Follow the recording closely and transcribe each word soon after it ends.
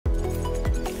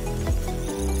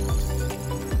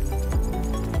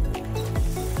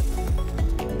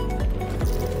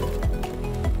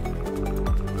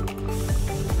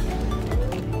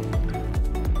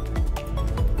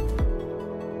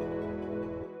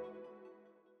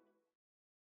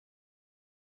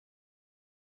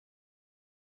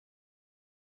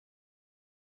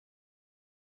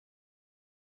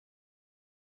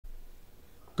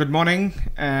Good morning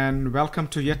and welcome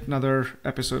to yet another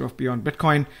episode of Beyond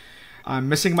Bitcoin. I'm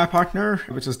missing my partner,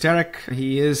 which is Derek.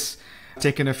 He is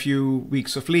taking a few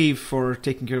weeks of leave for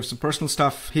taking care of some personal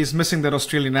stuff. He's missing that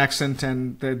Australian accent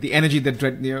and the energy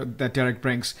that Derek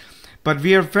brings. But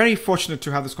we are very fortunate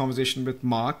to have this conversation with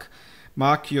Mark.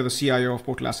 Mark, you're the CIO of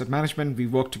Portal Asset Management.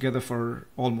 We've worked together for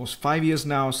almost 5 years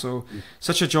now. So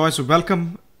such a joy. So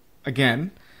welcome again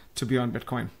to Beyond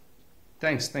Bitcoin.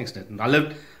 Thanks, Nitin.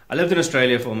 I lived in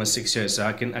Australia for almost 6 years, so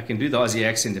I can do the Aussie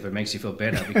accent if it makes you feel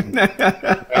better.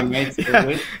 I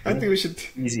think we should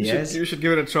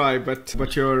give it a try.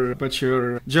 But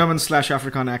your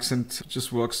German/African accent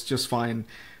just works just fine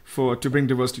to bring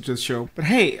diversity to the show. But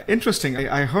hey, interesting.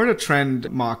 I heard a trend,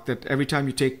 Mark, that every time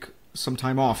you take some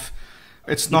time off,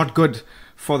 it's not good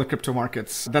for the crypto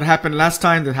markets. That happened last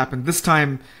time. That happened this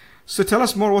time. So tell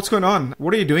us more. What's going on?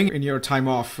 What are you doing in your time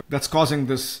off that's causing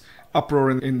this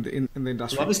uproar in the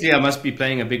industry? Well, obviously, I must be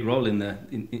playing a big role in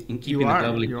keeping the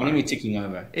global economy ticking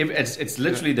over. It's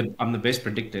literally I'm the best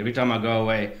predictor. Every time I go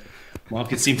away,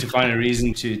 markets seem to find a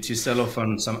reason to sell off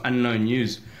on some unknown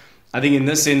news. I think in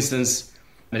this instance,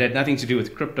 it had nothing to do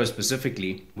with crypto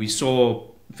specifically. We saw,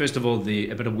 first of all,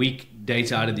 a bit of weak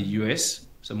data out of the US,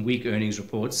 some weak earnings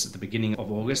reports at the beginning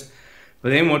of August.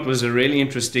 But then what was a really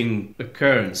interesting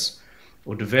occurrence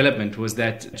or development was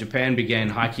that Japan began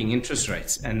hiking interest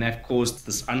rates, and that caused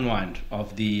this unwind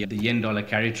of the yen-dollar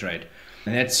carry trade.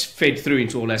 And that's fed through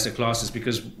into all asset classes,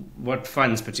 because what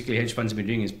funds, particularly hedge funds, have been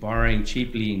doing is borrowing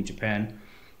cheaply in Japan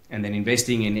and then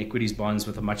investing in equities bonds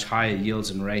with a much higher yields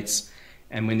and rates.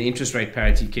 And when the interest rate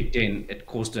parity kicked in, it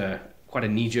caused quite a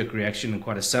knee-jerk reaction and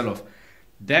quite a sell-off.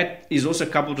 That is also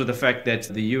coupled with the fact that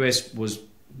the US was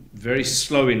very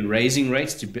slow in raising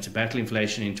rates to battle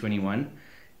inflation in 21.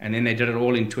 And then they did it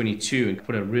all in 22 and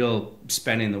put a real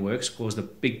span in the works, caused a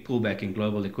big pullback in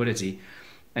global liquidity.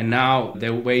 And now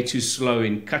they're way too slow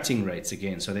in cutting rates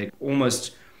again. So they're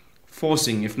almost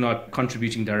forcing, if not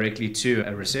contributing directly to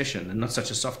a recession, and not such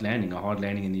a soft landing, a hard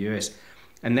landing in the US.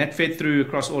 And that fed through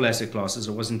across all asset classes.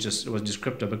 It wasn't just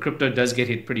crypto, but crypto does get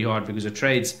hit pretty hard because it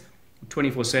trades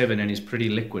 24/7 and is pretty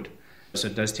liquid. So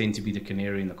it does tend to be the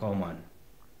canary in the coal mine.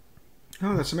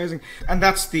 Oh, that's amazing. And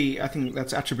I think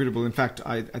that's attributable. In fact,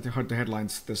 I heard the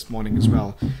headlines this morning as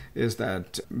well, is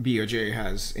that BOJ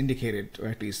has indicated, or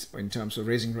at least in terms of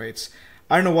raising rates,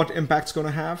 I don't know what impact it's going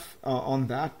to have on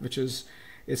that, which is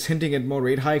it's hinting at more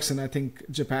rate hikes. And I think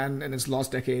Japan in its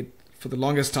last decade, for the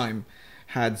longest time,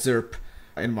 had ZIRP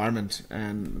environment,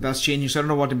 and that's changing. So I don't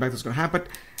know what impact it's going to have. But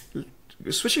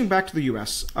switching back to the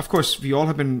US, of course, we all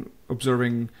have been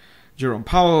observing Jerome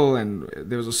Powell, and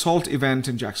there was a SALT event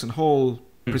in Jackson Hole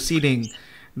preceding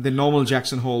the normal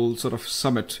Jackson Hole sort of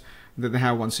summit that they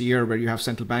have once a year, where you have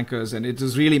central bankers, and it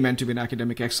was really meant to be an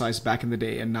academic exercise back in the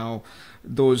day. And now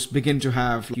you begin to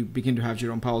have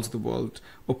Jerome Powell's of the world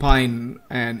opine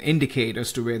and indicate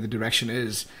as to where the direction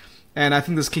is. And I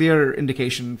think there's clear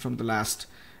indication from the last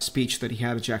speech that he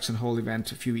had at Jackson Hole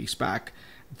event a few weeks back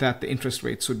that the interest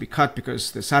rates would be cut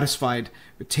because they're satisfied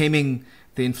with taming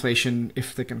the inflation,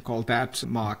 if they can call that,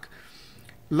 Mark.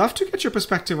 Love to get your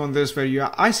perspective on this,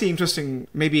 I see interesting,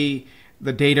 maybe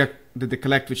the data that they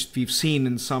collect, which we've seen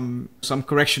in some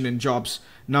correction in jobs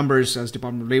numbers as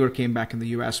Department of Labor came back in the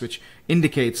US, which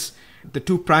indicates the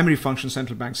two primary functions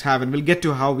central banks have. And we'll get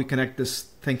to how we connect this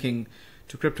thinking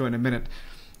to crypto in a minute.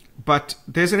 But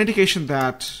there's an indication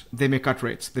that they may cut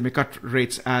rates. They may cut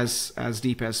rates as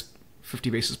deep as 50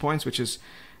 basis points, which is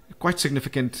quite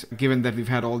significant given that we've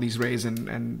had all these raises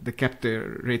and they kept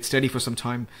their rate steady for some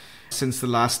time since the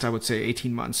last, I would say,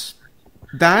 18 months.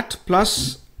 That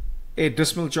plus a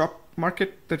dismal job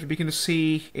market that we begin to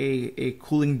see, a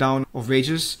cooling down of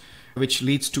wages, which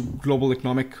leads to global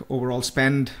economic overall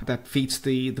spend that feeds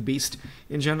the beast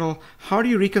in general. How do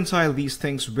you reconcile these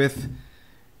things with,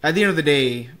 at the end of the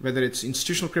day, whether it's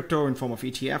institutional crypto in form of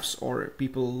ETFs or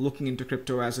people looking into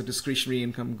crypto as a discretionary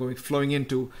income flowing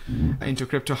into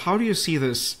crypto? How do you see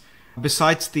this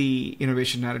besides the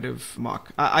innovation narrative,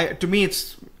 Mark? To me,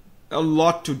 it's a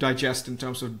lot to digest in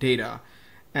terms of data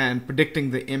and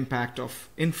predicting the impact of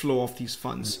inflow of these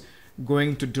funds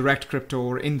going to direct crypto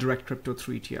or indirect crypto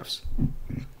through ETFs.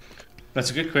 That's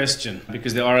a good question,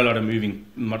 because there are a lot of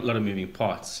moving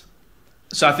parts.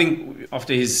 So I think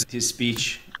after his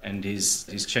speech and his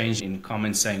change in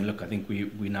comments saying, look, I think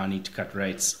we now need to cut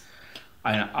rates,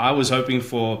 I was hoping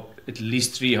for at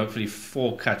least 3, hopefully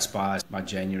 4 cuts by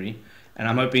January. And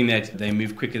I'm hoping that they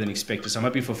move quicker than expected. So I'm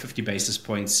hoping for 50 basis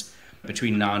points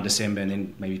between now and December, and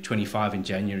then maybe 25 in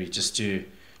January just to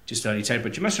slowly taper.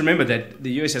 But you must remember that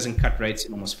the US hasn't cut rates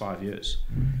in almost 5 years.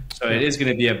 So it is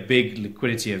going to be a big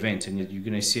liquidity event, and you're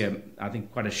going to see, I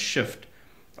think, quite a shift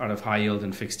of high yield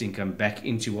and fixed income back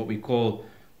into what we call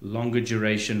longer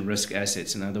duration risk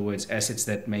assets. In other words, assets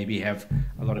that maybe have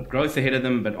a lot of growth ahead of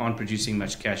them but aren't producing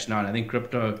much cash now. And I think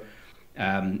crypto,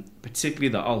 particularly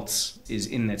the alts, is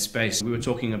in that space. We were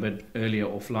talking a bit earlier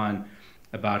offline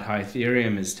about how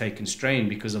Ethereum has taken strain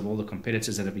because of all the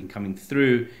competitors that have been coming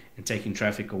through and taking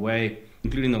traffic away,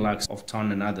 including the likes of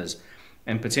Ton and others.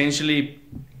 And potentially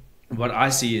what I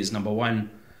see is, number one,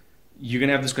 you're going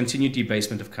to have this continued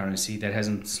debasement of currency that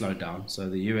hasn't slowed down. So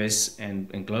the US and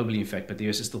globally, in fact, but the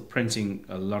US is still printing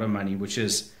a lot of money, which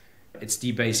is, it's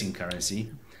debasing currency.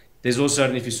 There's also, I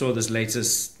don't know if you saw this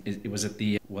latest, it was at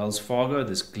the Wells Fargo,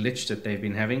 this glitch that they've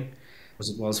been having. Was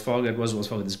it Wells Fargo? It was Wells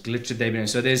Fargo, this glitch that they've been having.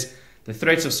 So there's the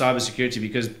threats of cybersecurity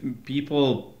because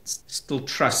people still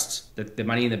trust that the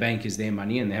money in the bank is their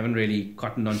money and they haven't really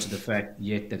cottoned on to the fact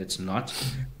yet that it's not.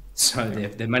 So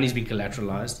their money's been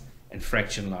collateralized and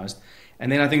fractionalized.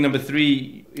 And then I think number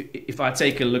three, if I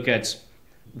take a look at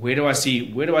where do I see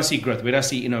growth, where do I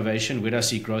see innovation, where do I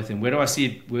see growth, and where do I see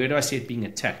it being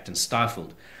attacked and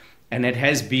stifled? And it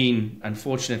has been,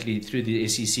 unfortunately, through the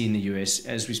SEC in the US,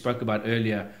 as we spoke about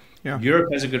earlier. Yeah.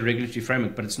 Europe has a good regulatory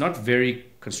framework, but it's not very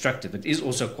constructive. It is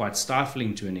also quite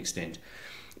stifling to an extent.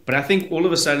 But I think all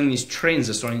of a sudden these trends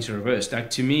are starting to reverse. Like,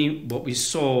 to me, what we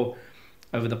saw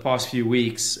over the past few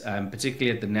weeks,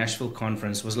 particularly at the Nashville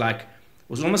conference, was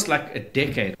almost like a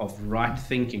decade of right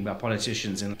thinking by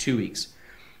politicians in 2 weeks.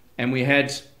 And we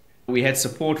had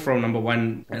support from, number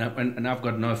one, and I've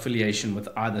got no affiliation with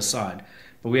either side,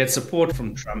 but we had support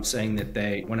from Trump saying that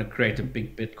they want to create a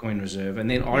big Bitcoin reserve. And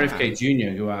then RFK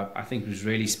Jr., who I think was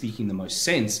really speaking the most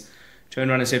sense,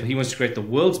 turned around and said he wants to create the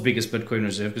world's biggest Bitcoin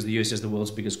reserve because the US has the world's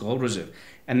biggest gold reserve.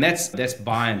 And that's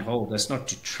buy and hold. That's not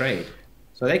to trade.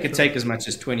 So they could take as much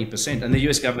as 20%. And the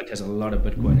US government has a lot of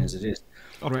Bitcoin as it is.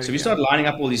 Already, so we start lining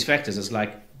up all these factors. It's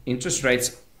like interest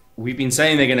rates, we've been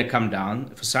saying they're going to come down.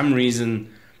 For some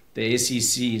reason, the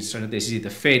SEC, the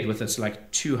Fed, with its like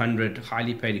 200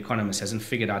 highly paid economists, hasn't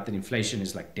figured out that inflation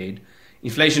is like dead.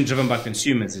 Inflation driven by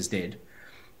consumers is dead.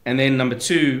 And then number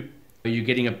two, you're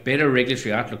getting a better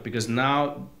regulatory outlook because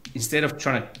now instead of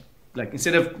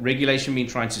regulation being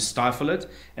trying to stifle it,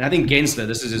 and I think Gensler,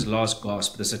 this is his last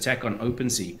gasp, this attack on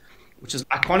OpenSea, which is,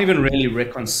 I can't even really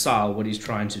reconcile what he's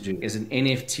trying to do as an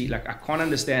NFT. Like, I can't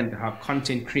understand how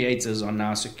content creators are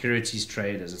now securities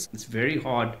traders. It's very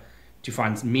hard to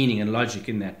find meaning and logic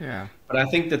in that. Yeah. But I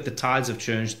think that the tides have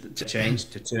turned,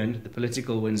 the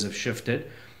political winds have shifted.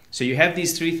 So you have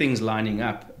these three things lining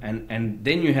up, and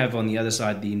then you have on the other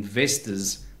side the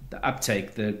investors, the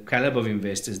uptake, the caliber of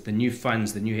investors, the new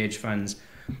funds, the new hedge funds,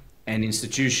 and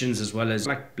institutions, as well as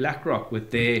like BlackRock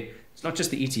with their, it's not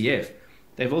just the ETF,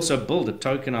 they've also built a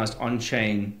tokenized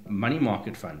on-chain money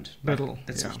market fund.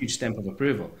 That's a huge stamp of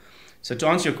approval. So to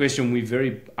answer your question,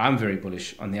 I'm very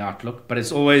bullish on the outlook, but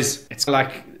it's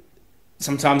like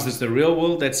sometimes it's the real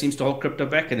world that seems to hold crypto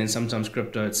back, and then sometimes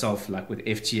crypto itself, like with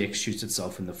FTX, shoots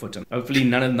itself in the foot. And hopefully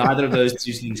neither of those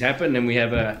two things happen, and we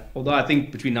have although I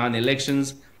think between now and the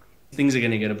elections, things are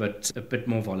going to get a bit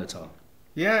more volatile.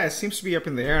 Yeah, it seems to be up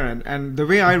in the air, and the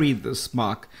way I read this,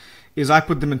 Mark, is I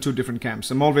put them in two different camps.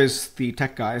 I'm always the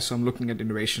tech guy, so I'm looking at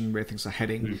innovation, where things are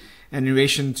heading. And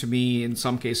innovation to me, in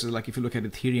some cases, like if you look at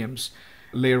Ethereum's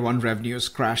layer one revenue has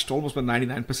crashed almost by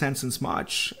 99% since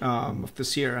March of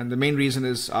this year. And the main reason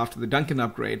is after the Duncan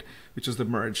upgrade, which is the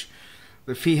merge,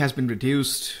 the fee has been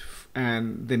reduced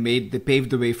and they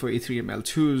paved the way for Ethereum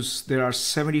L2s. There are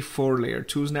 74 layer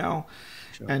 2s now.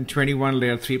 And 21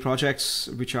 layer 3 projects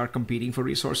which are competing for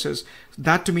resources.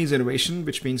 That to me is innovation,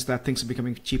 which means that things are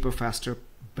becoming cheaper, faster,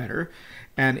 better.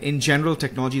 And in general,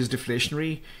 technology is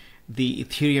deflationary. The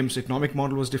Ethereum's economic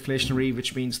model was deflationary,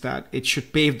 which means that it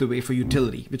should pave the way for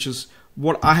utility, which is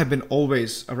what I have been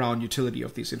always around, utility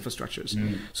of these infrastructures.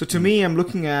 So to me, I'm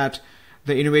looking at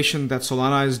the innovation that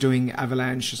Solana is doing,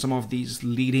 Avalanche, some of these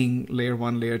leading layer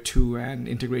 1, layer 2 and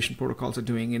integration protocols are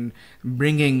doing in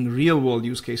bringing real world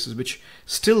use cases, which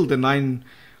still the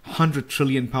 900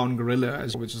 trillion pound gorilla,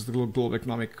 which is the global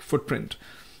economic footprint.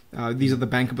 These are the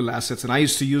bankable assets. And I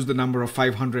used to use the number of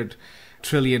 500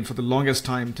 trillion for the longest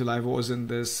time till I was in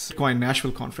this Bitcoin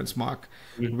Nashville conference, Mark,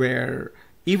 where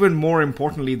even more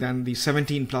importantly than the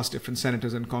 17 plus different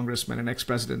senators and congressmen and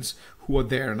ex-presidents who were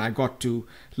there, and I got to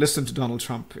listen to Donald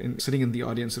Trump sitting in the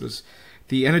audience.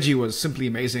 The energy was simply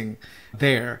amazing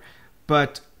there.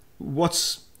 But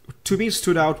what's to me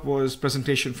stood out was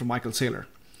presentation from Michael Saylor.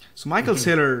 So Michael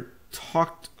Saylor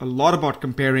talked a lot about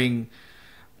comparing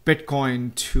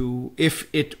Bitcoin to if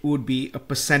it would be a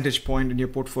percentage point in your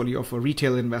portfolio of a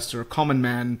retail investor, a common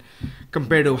man,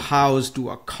 compared to a house, to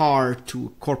a car,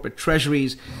 to corporate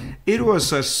treasuries. It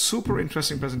was a super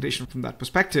interesting presentation from that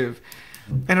perspective.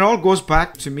 And it all goes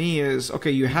back to me is,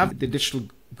 okay, you have the digital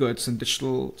goods and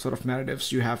digital sort of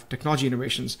narratives, you have technology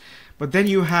innovations, but then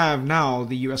you have now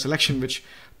the US election, which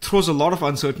throws a lot of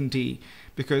uncertainty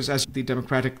because as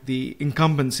the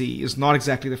incumbency is not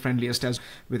exactly the friendliest as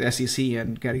with SEC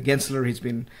and Gary Gensler.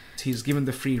 He's given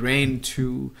the free rein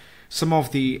to some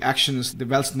of the actions, the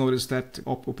Wells notice that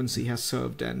OpenSea has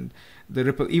served, and the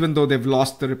Ripple, even though they've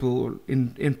lost the Ripple,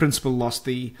 in principle lost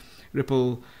the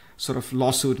Ripple sort of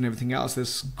lawsuit and everything else,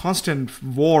 there's constant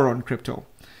war on crypto.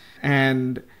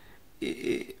 And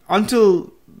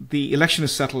until the election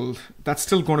is settled, that's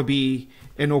still going to be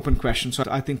an open question. So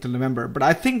I think till November. But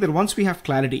I think that once we have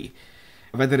clarity,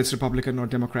 whether it's Republican or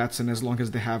Democrats, and as long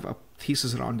as they have a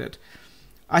thesis around it,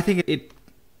 I think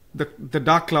the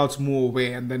dark clouds move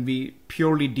away, and then we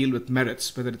purely deal with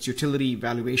merits, whether it's utility,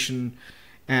 valuation,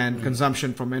 and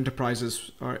consumption from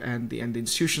enterprises and the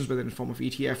institutions, whether in the form of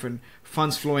ETF and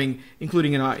funds flowing,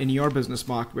 including in your business,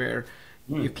 Mark, where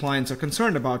your clients are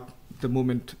concerned about the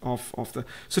movement of the.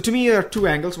 So to me, there are two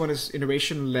angles. One is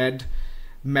innovation-led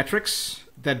metrics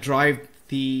that drive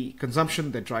the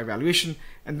consumption, that drive valuation,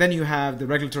 and then you have the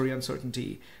regulatory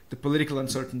uncertainty, the political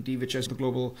uncertainty, which as the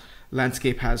global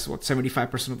landscape has,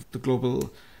 75% of the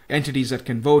global entities that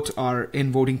can vote are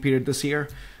in voting period this year.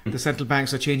 The central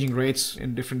banks are changing rates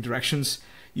in different directions.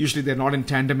 Usually they're not in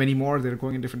tandem anymore. They're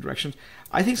going in different directions.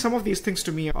 I think some of these things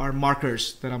to me are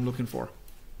markers that I'm looking for,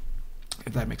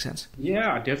 if that makes sense.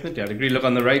 Yeah, definitely. I'd agree. Look,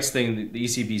 on the rates thing, the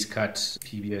ECB's cut,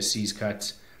 PBOC's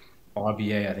cut,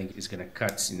 RBA, I think, is going to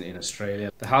cut in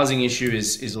Australia. The housing issue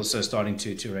is also starting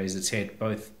to raise its head,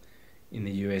 both in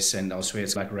the US and elsewhere.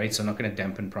 It's like rates are not going to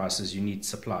dampen prices. You need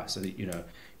supply. So that,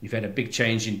 you've had a big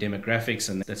change in demographics,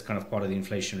 and that's kind of part of the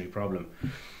inflationary problem.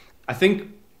 I think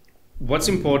what's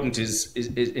important is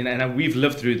and we've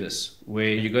lived through this, where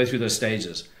you go through those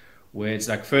stages, where it's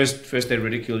like first they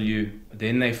ridicule you,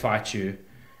 then they fight you,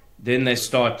 then they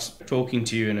start talking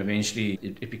to you, and eventually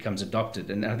it becomes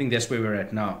adopted. And I think that's where we're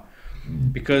at now.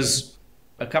 Because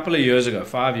a couple of years ago,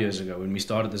 5 years ago, when we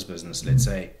started this business, let's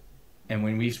say, and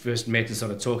when we first met and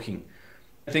started talking,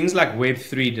 things like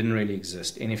Web3 didn't really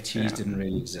exist. NFTs didn't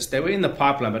really exist. They were in the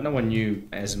pipeline, but no one knew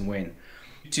as and when.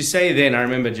 To say then, I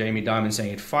remember Jamie Dimon saying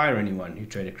he'd fire anyone who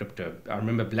traded crypto. I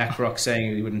remember BlackRock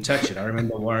saying he wouldn't touch it. I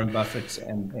remember Warren Buffett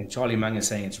and Charlie Munger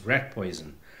saying it's rat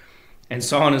poison, and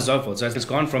so on and so forth. So it's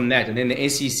gone from that. And then the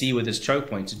SEC with its choke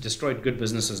points, it destroyed good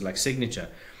businesses like Signature.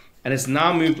 And it's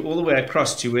now moved all the way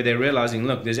across to where they're realizing,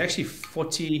 look, there's actually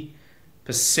 40%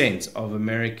 of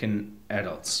American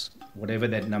adults, whatever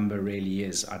that number really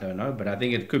is, I don't know, but I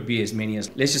think it could be as many as,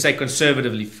 let's just say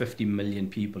conservatively 50 million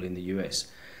people in the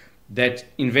US that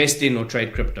invest in or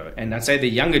trade crypto. And I'd say the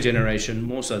younger generation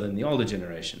more so than the older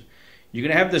generation. You're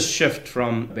going to have this shift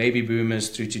from baby boomers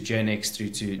through to Gen X, through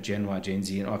to Gen Y, Gen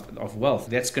Z, and of wealth.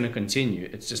 That's going to continue.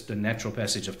 It's just the natural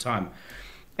passage of time.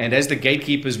 And as the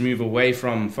gatekeepers move away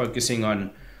from focusing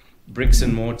on bricks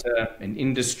and mortar and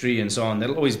industry and so on,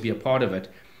 that'll always be a part of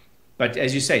it. But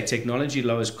as you say, technology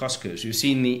lowers cost curves. You've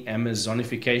seen the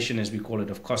Amazonification, as we call it,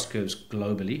 of cost curves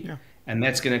globally, and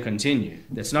that's going to continue.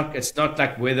 It's not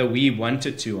like whether we want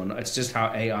it to or not. It's just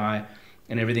how AI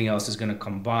and everything else is going to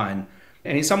combine.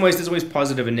 And in some ways, there's always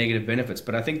positive and negative benefits.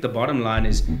 But I think the bottom line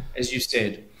is, as you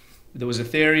said, there was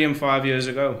Ethereum 5 years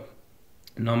ago.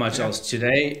 Not much else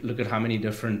today. Look at how many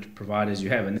different providers you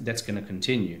have, and that's going to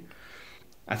continue.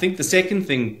 I think the second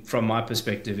thing from my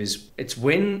perspective is it's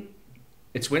when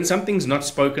something's not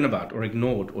spoken about or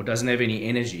ignored or doesn't have any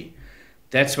energy.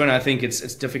 That's when I think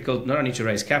it's difficult not only to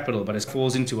raise capital, but it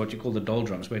falls into what you call the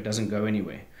doldrums, where it doesn't go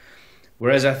anywhere.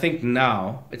 Whereas I think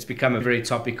now it's become a very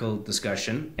topical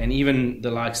discussion, and even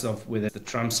the likes of whether the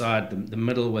Trump side, the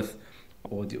middle with,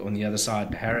 or on the other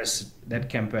side, Harris, that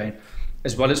campaign,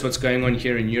 as well as what's going on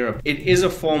here in Europe. It is a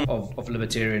form of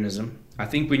libertarianism. I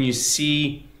think when you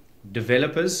see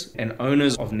developers and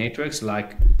owners of networks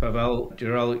like Pavel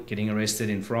Durel getting arrested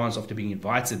in France after being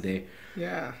invited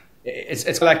there,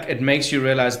 it's like it makes you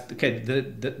realize, okay,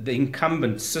 the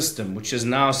incumbent system, which is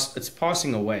now, it's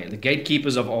passing away. The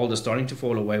gatekeepers of old are starting to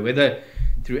fall away, whether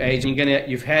through age.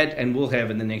 You've had and will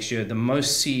have in the next year the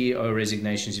most CEO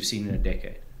resignations you've seen in a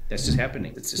decade. That's just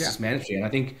happening. It's just mandatory. And I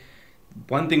think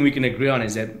one thing we can agree on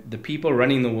is that the people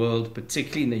running the world,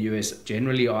 particularly in the US,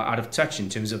 generally are out of touch in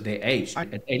terms of their age.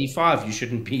 At 85, you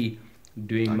shouldn't be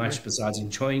doing much besides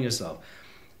enjoying yourself.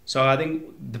 So I think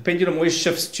the pendulum always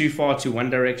shifts too far to one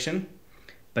direction.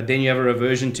 but then you have a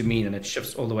reversion to mean and it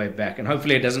shifts all the way back. And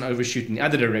hopefully it doesn't overshoot in the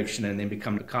other direction and then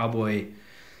become a cowboy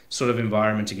sort of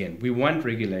environment again. We want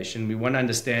regulation. We want to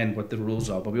understand what the rules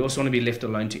are, but we also want to be left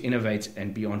alone to innovate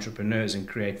and be entrepreneurs and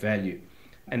create value.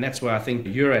 And that's where I think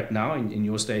you're at now in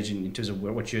your stage in terms of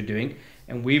what you're doing.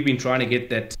 And we've been trying to get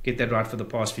that right for the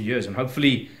past few years. And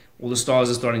hopefully all the stars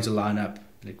are starting to line up.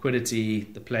 Liquidity,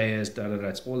 the players,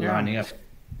 it's all lining up.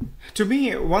 To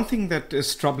me, one thing that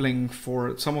is troubling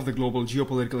for some of the global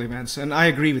geopolitical events, and I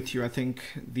agree with you, I think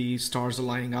the stars are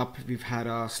lining up. We've had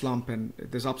a slump and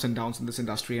there's ups and downs in this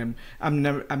industry. And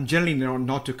I'm generally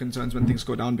not too concerned when things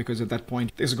go down, because at that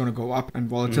point, things are going to go up, and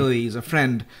volatility is a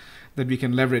friend that we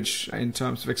can leverage in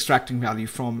terms of extracting value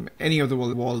from any of the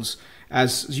walls,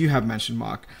 as you have mentioned,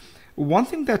 Mark. One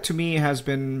thing that to me has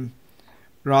been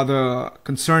rather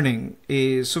concerning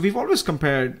is, so we've always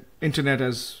compared internet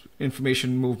as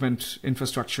information movement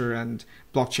infrastructure and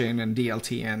blockchain and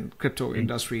DLT and crypto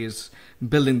industry is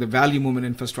building the value movement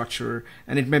infrastructure,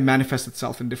 and it may manifest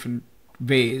itself in different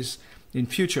ways in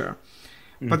future.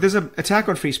 But there's an attack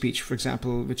on free speech, for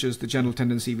example, which is the general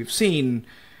tendency we've seen,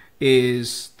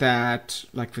 is that,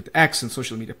 like with X and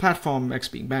social media platform, X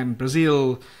being banned in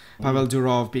Brazil, Pavel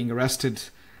Durov being arrested,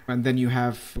 and then you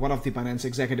have one of the Binance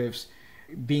executives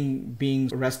being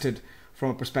arrested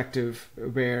from a perspective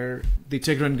where the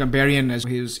Tigran Gambarian, as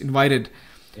he was invited.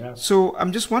 Yeah. So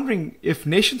I'm just wondering if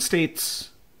nation states,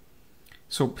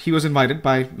 so he was invited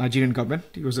by Nigerian government,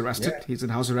 he was arrested, he's in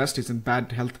house arrest, he's in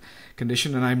bad health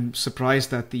condition, and I'm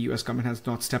surprised that the US government has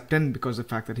not stepped in because of the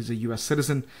fact that he's a US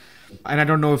citizen. And I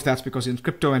don't know if that's because he's in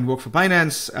crypto and work for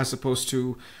Binance, as opposed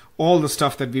to all the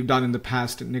stuff that we've done in the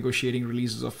past in negotiating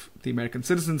releases of the American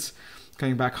citizens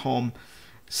coming back home.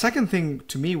 Second thing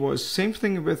to me was same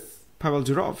thing with Pavel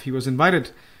Durov. He was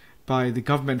invited by the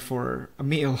government for a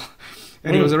meal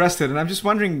and he was arrested. And I'm just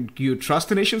wondering, do you trust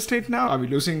the nation state now? Are we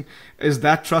losing? Is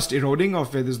that trust eroding,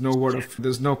 of where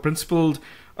there's no principled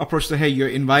approach to, hey, you're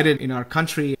invited in our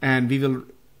country and we will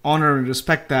honor and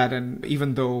respect that, and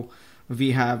even though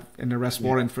we have an arrest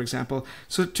warrant, for example.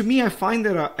 So to me, I find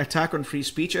that an attack on free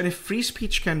speech, and if free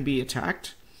speech can be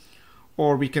attacked,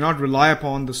 or we cannot rely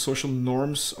upon the social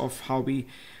norms of how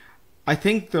I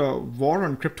think the war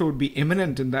on crypto would be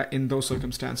imminent in those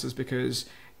circumstances, because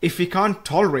if we can't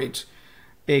tolerate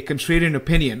a contrarian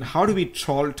opinion, how do we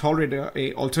tolerate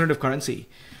a alternative currency?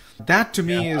 That to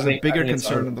me is a bigger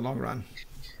concern in the long run.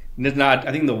 No,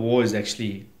 I think the war is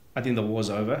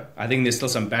over. I think there's still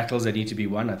some battles that need to be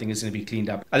won. I think it's going to be cleaned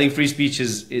up. I think free speech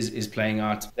is playing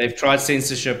out. They've tried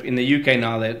censorship. In the UK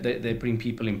now, they're putting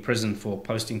people in prison for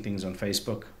posting things on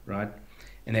Facebook, right?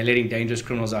 And they're letting dangerous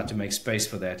criminals out to make space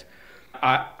for that.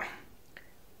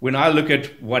 When I look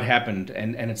at what happened,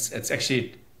 and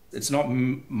it's not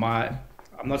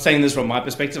I'm not saying this from my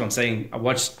perspective. I'm saying I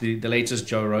watched the latest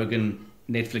Joe Rogan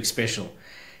Netflix special.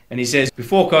 And he says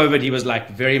before COVID, he was like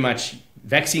very much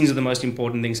vaccines are the most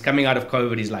important things. Coming out of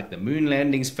COVID, he's like the moon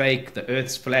landing's fake, the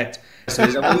earth's flat. So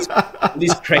there's all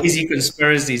these crazy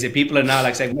conspiracies that people are now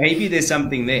like saying, maybe there's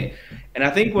something there. And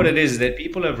I think what it is that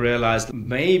people have realized,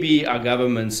 maybe our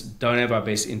governments don't have our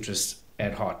best interests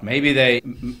at heart. Maybe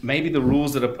the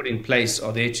rules that are put in place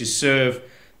are there to serve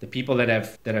the people that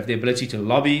have the ability to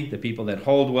lobby, the people that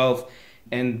hold wealth.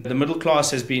 And the middle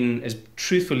class has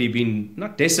truthfully been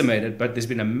not decimated, but there's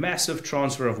been a massive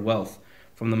transfer of wealth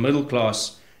from the middle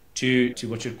class to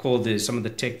what you'd call some of the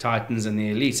tech titans and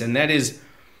the elites. And that is,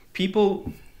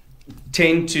 people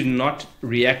tend to not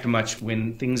react much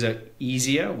when things are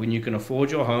easier, when you can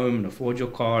afford your home and afford your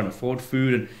car and afford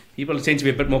food, and people tend to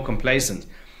be a bit more complacent.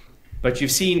 But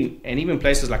you've seen, and even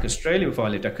places like Australia before I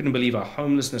left, I couldn't believe our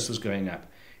homelessness was going up.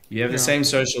 You have the same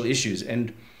social issues.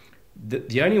 And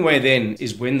the only way then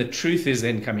is when the truth is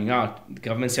then coming out, the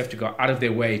governments have to go out of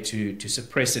their way to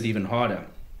suppress it even harder.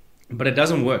 But it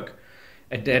doesn't work.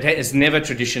 It's never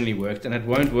traditionally worked, and it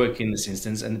won't work in this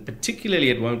instance. And particularly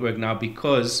it won't work now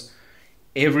because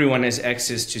everyone has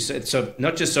access to, so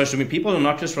not just social media. People are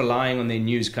not just relying on their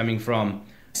news coming from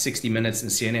 60 Minutes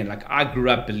and CNN. Like, I grew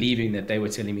up believing that they were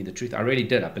telling me the truth. I really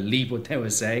did. I believed what they were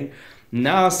saying.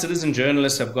 Now citizen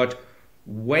journalists have got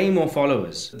way more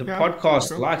followers. The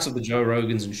podcast likes of the Joe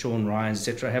Rogans and Sean Ryans,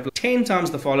 etc., have 10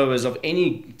 times the followers of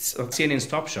any of CNN's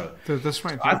top show. That's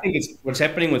right. I think what's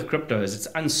happening with crypto is it's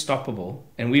unstoppable,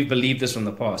 and we've believed this from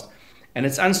the past. And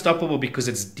it's unstoppable because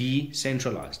it's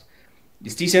decentralized.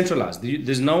 It's decentralized.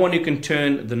 There's no one who can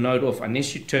turn the node off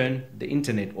unless you turn the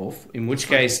internet off, in which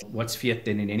case, what's fiat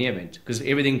then in any event? Because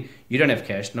everything, you don't have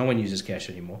cash. No one uses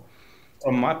cash anymore.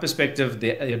 From my perspective,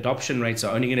 the adoption rates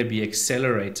are only going to be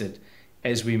accelerated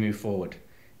as we move forward.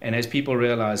 And as people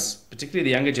realize, particularly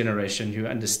the younger generation who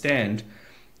understand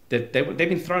that they've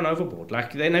been thrown overboard.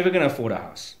 Like, they're never going to afford a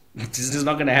house. This is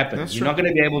not going to happen. You're not going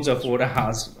to be able to afford a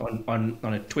house on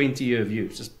a 20-year view.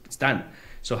 It's done.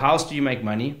 So how else do you make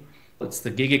money? It's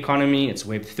the gig economy, it's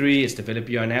Web3, it's develop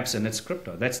your own apps, and it's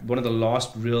crypto. That's one of the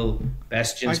last real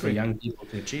bastions for young people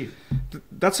to achieve.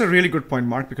 That's a really good point,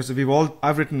 Mark, because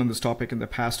I've written on this topic in the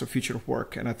past of future of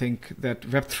work, and I think that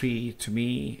Web3, to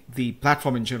me, the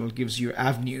platform in general, gives you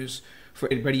avenues for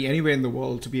anybody anywhere in the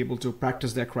world to be able to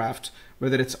practice their craft,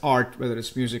 whether it's art, whether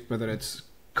it's music, whether it's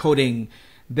coding,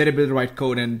 their ability to write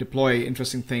code and deploy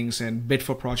interesting things and bid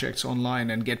for projects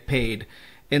online and get paid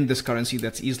in this currency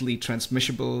that's easily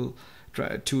transmissible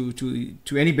to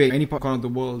any part of the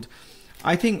world.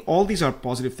 I think all these are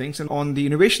positive things. And on the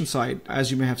innovation side,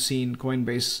 as you may have seen,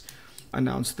 Coinbase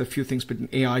announced a few things between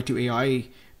AI to AI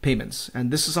payments. And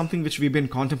this is something which we've been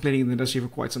contemplating in the industry for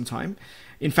quite some time.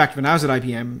 In fact, when I was at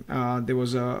IBM, there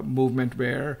was a movement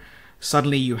where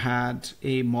suddenly you had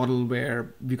a model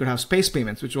where we could have space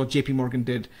payments, which is what JP Morgan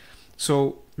did.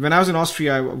 So when I was in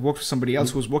Austria, I worked with somebody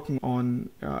else who was working on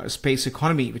space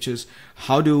economy, which is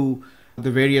how do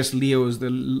the various LEOs, the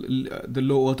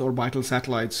low Earth orbital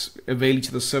satellites, avail each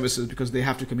other's services, because they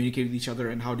have to communicate with each other,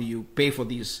 and how do you pay for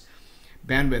these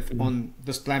bandwidth on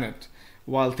this planet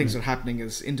while things are happening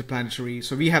as interplanetary.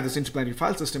 So we have this interplanetary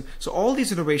file system. So all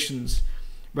these innovations,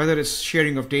 whether it's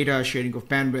sharing of data, sharing of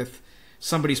bandwidth,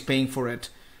 somebody's paying for it,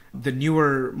 the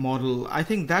newer model, I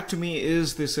think that to me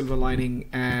is the silver lining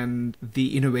and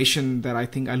the innovation that I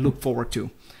think I look forward to.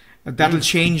 That'll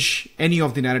change any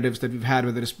of the narratives that we've had,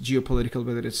 whether it's geopolitical,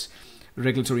 whether it's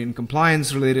regulatory and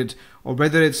compliance related, or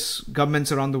whether it's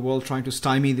governments around the world trying to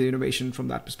stymie the innovation from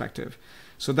that perspective.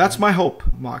 So that's my hope,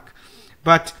 Mark.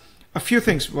 But a few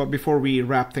things before we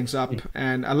wrap things up,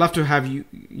 and I'd love to have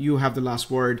you have the last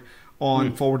word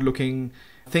on forward-looking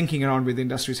thinking around where the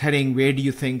industry is heading. Where do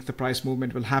you think the price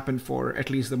movement will happen for at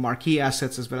least the marquee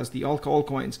assets as well as the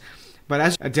altcoins? But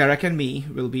as Derek and me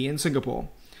will be in Singapore,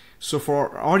 so for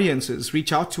our audiences,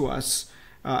 reach out to us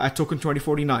at Token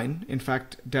 2049. In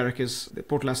fact, Derek is the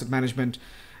Portal Asset Management,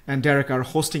 and Derek are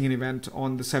hosting an event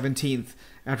on the 17th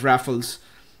at Raffles.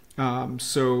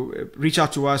 So reach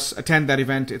out to us, attend that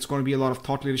event. It's going to be a lot of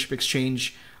thought leadership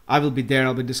exchange. I will be there.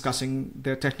 I'll be discussing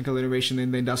the technical innovation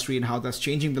in the industry and how that's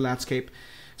changing the landscape.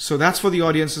 So that's for the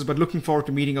audiences, but looking forward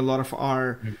to meeting a lot of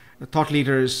our thought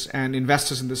leaders and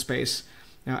investors in this space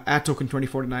at Token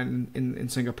 2049 in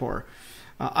Singapore.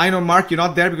 I know, Mark, you're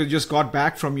not there because you just got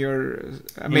back from your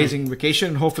amazing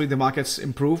vacation. Hopefully the markets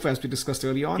improve, as we discussed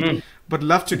early on. But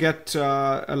love to get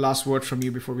a last word from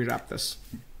you before we wrap this.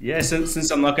 Yeah, since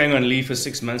I'm not going on leave for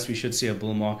 6 months, we should see a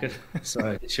bull market.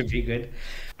 So it should be good.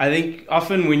 I think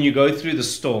often when you go through the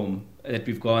storm that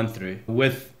we've gone through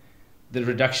with the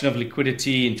reduction of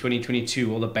liquidity in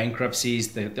 2022, all the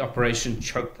bankruptcies, the operation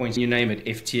choke points, you name it,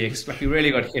 FTX, like we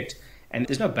really got hit. And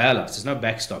there's no bailouts, there's no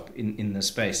backstop in this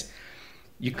space.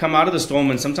 You come out of the storm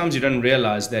and sometimes you don't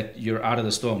realize that you're out of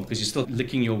the storm because you're still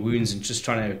licking your wounds and just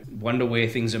trying to wonder where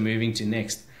things are moving to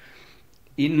next.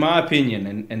 In my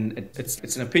opinion, and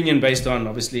it's an opinion based on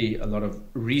obviously a lot of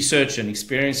research and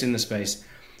experience in the space,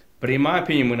 but in my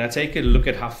opinion, when I take a look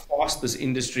at how fast this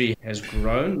industry has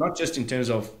grown, not just in terms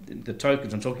of the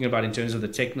tokens, I'm talking about in terms of the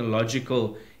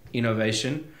technological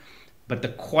innovation, but the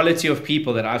quality of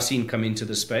people that I've seen come into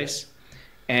the space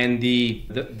and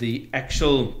the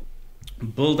actual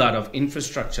build out of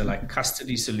infrastructure like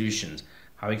custody solutions,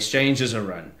 how exchanges are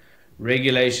run,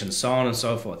 regulations, so on and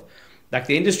so forth. Like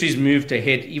the industry's moved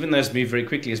ahead, even though it's moved very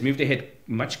quickly, it's moved ahead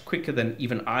much quicker than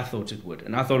even I thought it would.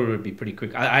 And I thought it would be pretty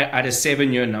quick. I had a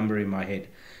 7-year number in my head.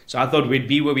 So I thought we'd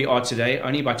be where we are today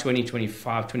only by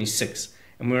 2025, 26.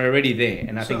 And we're already there.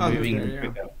 And I think moving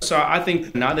quicker. So I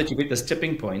think now that you've hit this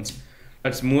tipping point,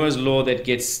 it's Moore's law that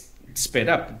gets sped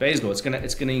up. Bayes' law, it's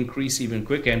gonna increase even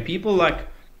quicker. And people like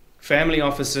family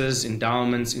offices,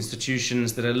 endowments,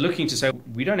 institutions that are looking to say,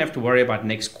 we don't have to worry about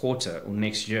next quarter or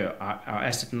next year. Our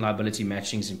asset and liability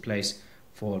matching is in place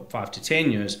for 5 to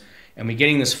 10 years. And we're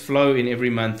getting this flow in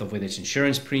every month of whether it's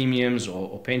insurance premiums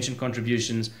or pension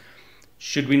contributions.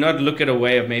 Should we not look at a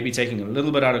way of maybe taking a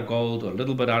little bit out of gold or a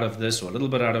little bit out of this or a little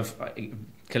bit out of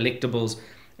collectibles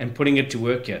and putting it to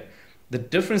work here? The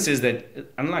difference is that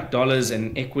unlike dollars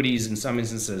and equities in some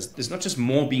instances, there's not just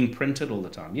more being printed all the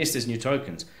time. Yes, there's new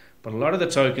tokens. But a lot of the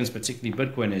tokens, particularly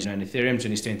Bitcoin and Ethereum to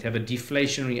an extent, have a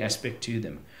deflationary aspect to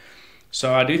them.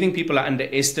 So I do think people are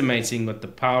underestimating what the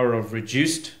power of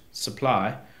reduced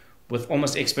supply with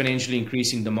almost exponentially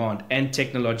increasing demand and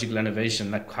technological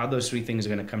innovation, like how those three things are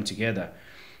going to come together.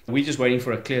 We're just waiting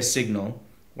for a clear signal.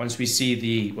 Once we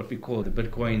see what we call the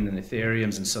Bitcoin and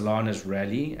Ethereums and Solana's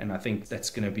rally, and I think that's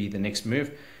going to be the next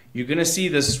move, you're going to see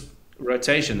this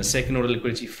rotation, the second order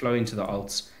liquidity flow into the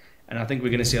alts. And I think we're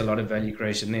going to see a lot of value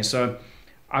creation there. So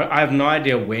I have no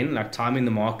idea when, like timing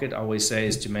the market, I always say,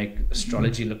 is to make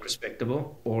astrology look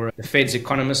respectable, or the Fed's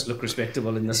economists look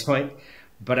respectable in this way.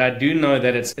 But I do know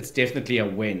that it's definitely a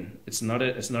when. It's not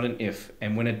an if.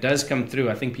 And when it does come through,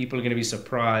 I think people are going to be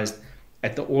surprised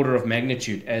at the order of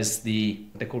magnitude as they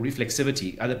call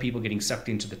reflexivity, other people getting sucked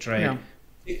into the trade,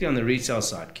 particularly on the retail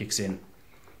side, kicks in.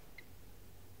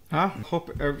 I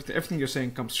hope everything you're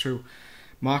saying comes true,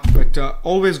 Mark. But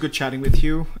always good chatting with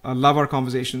you. I love our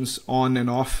conversations on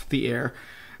and off the air.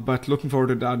 But looking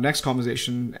forward to our next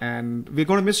conversation. And we're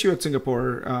going to miss you at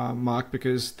Singapore, Mark,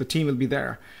 because the team will be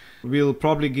there. We'll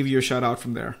probably give you a shout out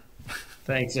from there.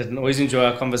 Thanks, and always enjoy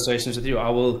our conversations with you. I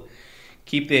will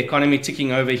keep the economy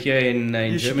ticking over here in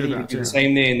Germany. We do the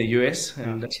same there in the US.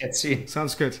 And chat soon.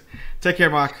 Sounds good. Take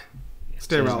care, Mark.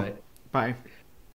 Stay well. Mate. Bye.